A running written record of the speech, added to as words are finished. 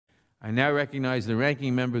I now recognize the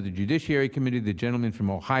ranking member of the Judiciary Committee, the gentleman from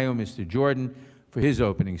Ohio, Mr. Jordan, for his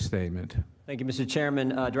opening statement. Thank you, Mr. Chairman.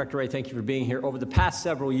 Director Wray, thank you for being here. Over the past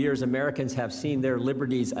several years, Americans have seen their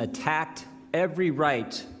liberties attacked. Every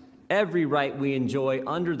right we enjoy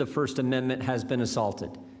under the First Amendment has been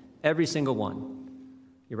assaulted. Every single one.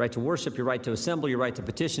 Your right to worship, your right to assemble, your right to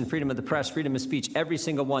petition, freedom of the press, freedom of speech, every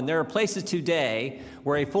single one. There are places today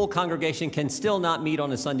where a full congregation can still not meet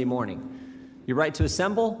on a Sunday morning. Your right to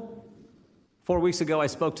assemble? 4 weeks ago, I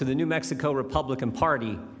spoke to the New Mexico Republican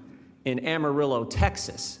Party in Amarillo,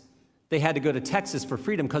 Texas. They had to go to Texas for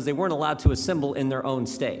freedom because they weren't allowed to assemble in their own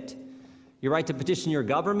state. Your right to petition your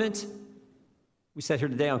government? We sat here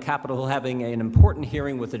today on Capitol Hill having an important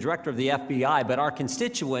hearing with the director of the FBI, but our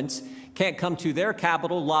constituents can't come to their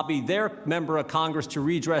Capitol, lobby their member of Congress to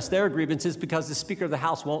redress their grievances because the Speaker of the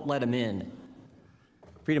House won't let them in.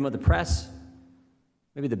 Freedom of the press?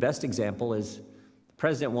 Maybe the best example is the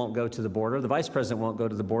president won't go to the border, the vice president won't go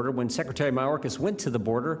to the border. When Secretary Mayorkas went to the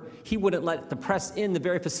border, he wouldn't let the press in the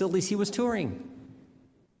very facilities he was touring.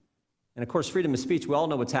 And of course, freedom of speech, we all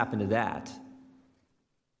know what's happened to that.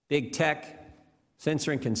 Big tech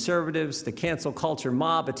censoring conservatives, the cancel culture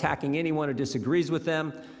mob attacking anyone who disagrees with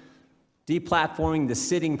them, deplatforming the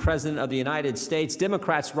sitting president of the United States,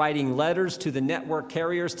 Democrats writing letters to the network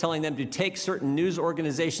carriers telling them to take certain news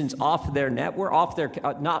organizations off their network, off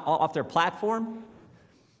their platform.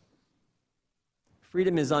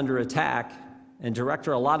 Freedom is under attack, and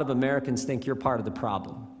Director, a lot of Americans think you're part of the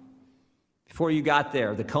problem. Before you got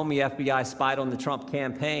there, the Comey FBI spied on the Trump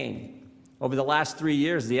campaign. Over the last 3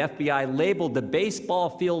 years, the FBI labeled the baseball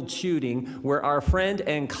field shooting where our friend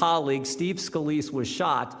and colleague Steve Scalise was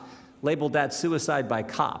shot, labeled that suicide by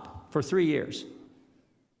cop for 3 years.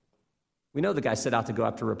 We know the guy set out to go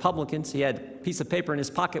after Republicans. He had a piece of paper in his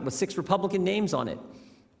pocket with 6 Republican names on it.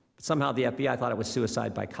 But somehow the FBI thought it was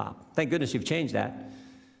suicide by cop. Thank goodness you've changed that.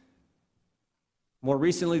 More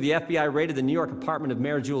recently, the FBI raided the New York apartment of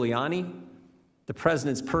Mayor Giuliani. The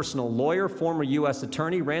president's personal lawyer, former U.S.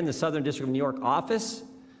 attorney, ran the Southern District of New York office.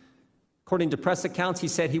 According to press accounts, he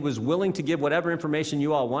said he was willing to give whatever information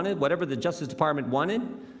you all wanted, whatever the Justice Department wanted,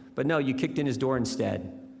 but no, you kicked in his door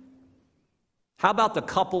instead. How about the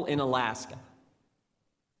couple in Alaska?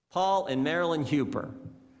 Paul and Marilyn Huper.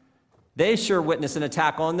 They sure witnessed an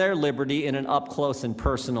attack on their liberty in an up-close and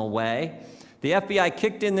personal way. The FBI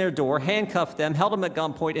kicked in their door, handcuffed them, held them at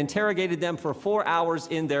gunpoint, interrogated them for 4 hours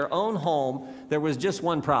in their own home. There was just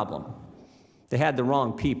one problem. They had the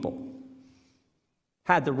wrong people.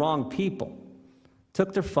 Had the wrong people.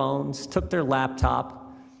 Took their phones, took their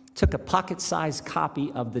laptop, took a pocket-sized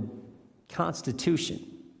copy of the Constitution.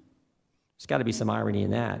 There's got to be some irony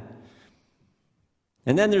in that.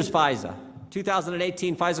 And then there's FISA.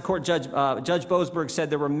 2018, FISA court Judge Boasberg said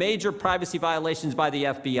there were major privacy violations by the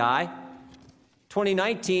FBI.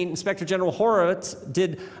 2019, Inspector General Horowitz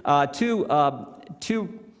did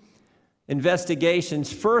two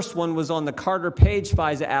investigations. First one was on the Carter Page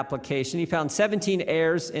FISA application. He found 17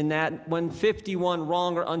 errors in that one, 51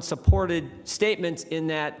 wrong or unsupported statements in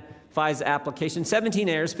that FISA application. 17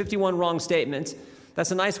 errors, 51 wrong statements.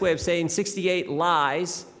 That's a nice way of saying 68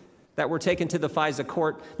 lies that were taken to the FISA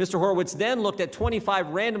court. Mr. Horowitz then looked at 25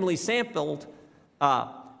 randomly sampled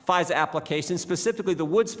FISA applications, specifically the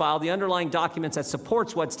Woods file, the underlying documents that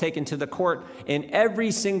supports what's taken to the court. In every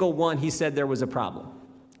single one, he said there was a problem.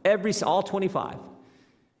 All 25.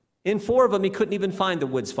 In 4 of them, he couldn't even find the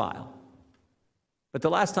Woods file. But the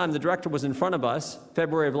last time the director was in front of us,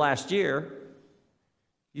 February of last year,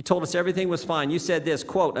 you told us everything was fine. You said this,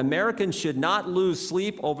 quote, Americans should not lose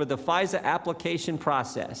sleep over the FISA application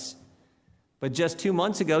process. But just 2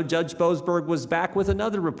 months ago, Judge Boasberg was back with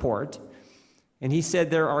another report, and he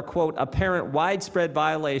said there are, quote, apparent widespread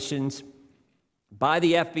violations by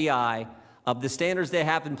the FBI of the standards they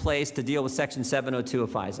have in place to deal with Section 702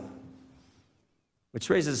 of FISA.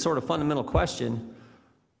 Which raises a sort of fundamental question.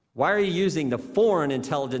 Why are you using the Foreign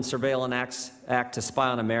Intelligence Surveillance Act to spy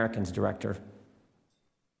on Americans, Director?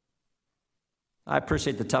 I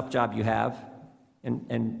appreciate the tough job you have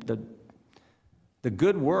and the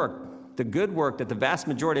good work that the vast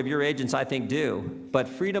majority of your agents, I think, do. But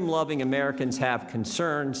freedom-loving Americans have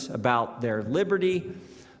concerns about their liberty,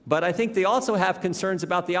 but I think they also have concerns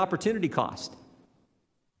about the opportunity cost.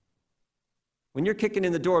 When you're kicking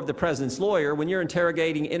in the door of the president's lawyer, when you're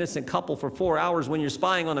interrogating an innocent couple for 4 hours, when you're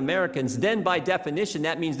spying on Americans, then by definition,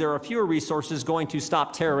 that means there are fewer resources going to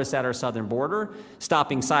stop terrorists at our southern border,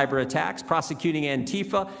 stopping cyber attacks, prosecuting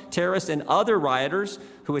Antifa, terrorists, and other rioters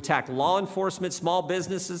who attacked law enforcement, small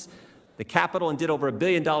businesses, the Capitol, and did over $1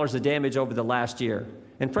 billion of damage over the last year.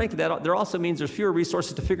 And frankly, that there also means there's fewer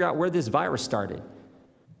resources to figure out where this virus started.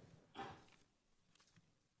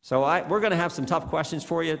 So we're going to have some tough questions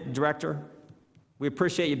for you, Director. We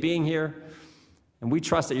appreciate you being here, and we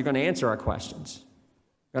trust that you're going to answer our questions.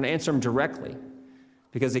 You're going to answer them directly.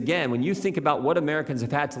 Because again, when you think about what Americans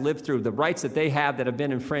have had to live through, the rights that they have that have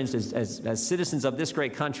been infringed as citizens of this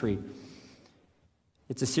great country,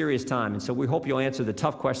 it's a serious time. And so we hope you'll answer the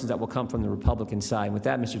tough questions that will come from the Republican side. And with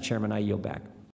that, Mr. Chairman, I yield back.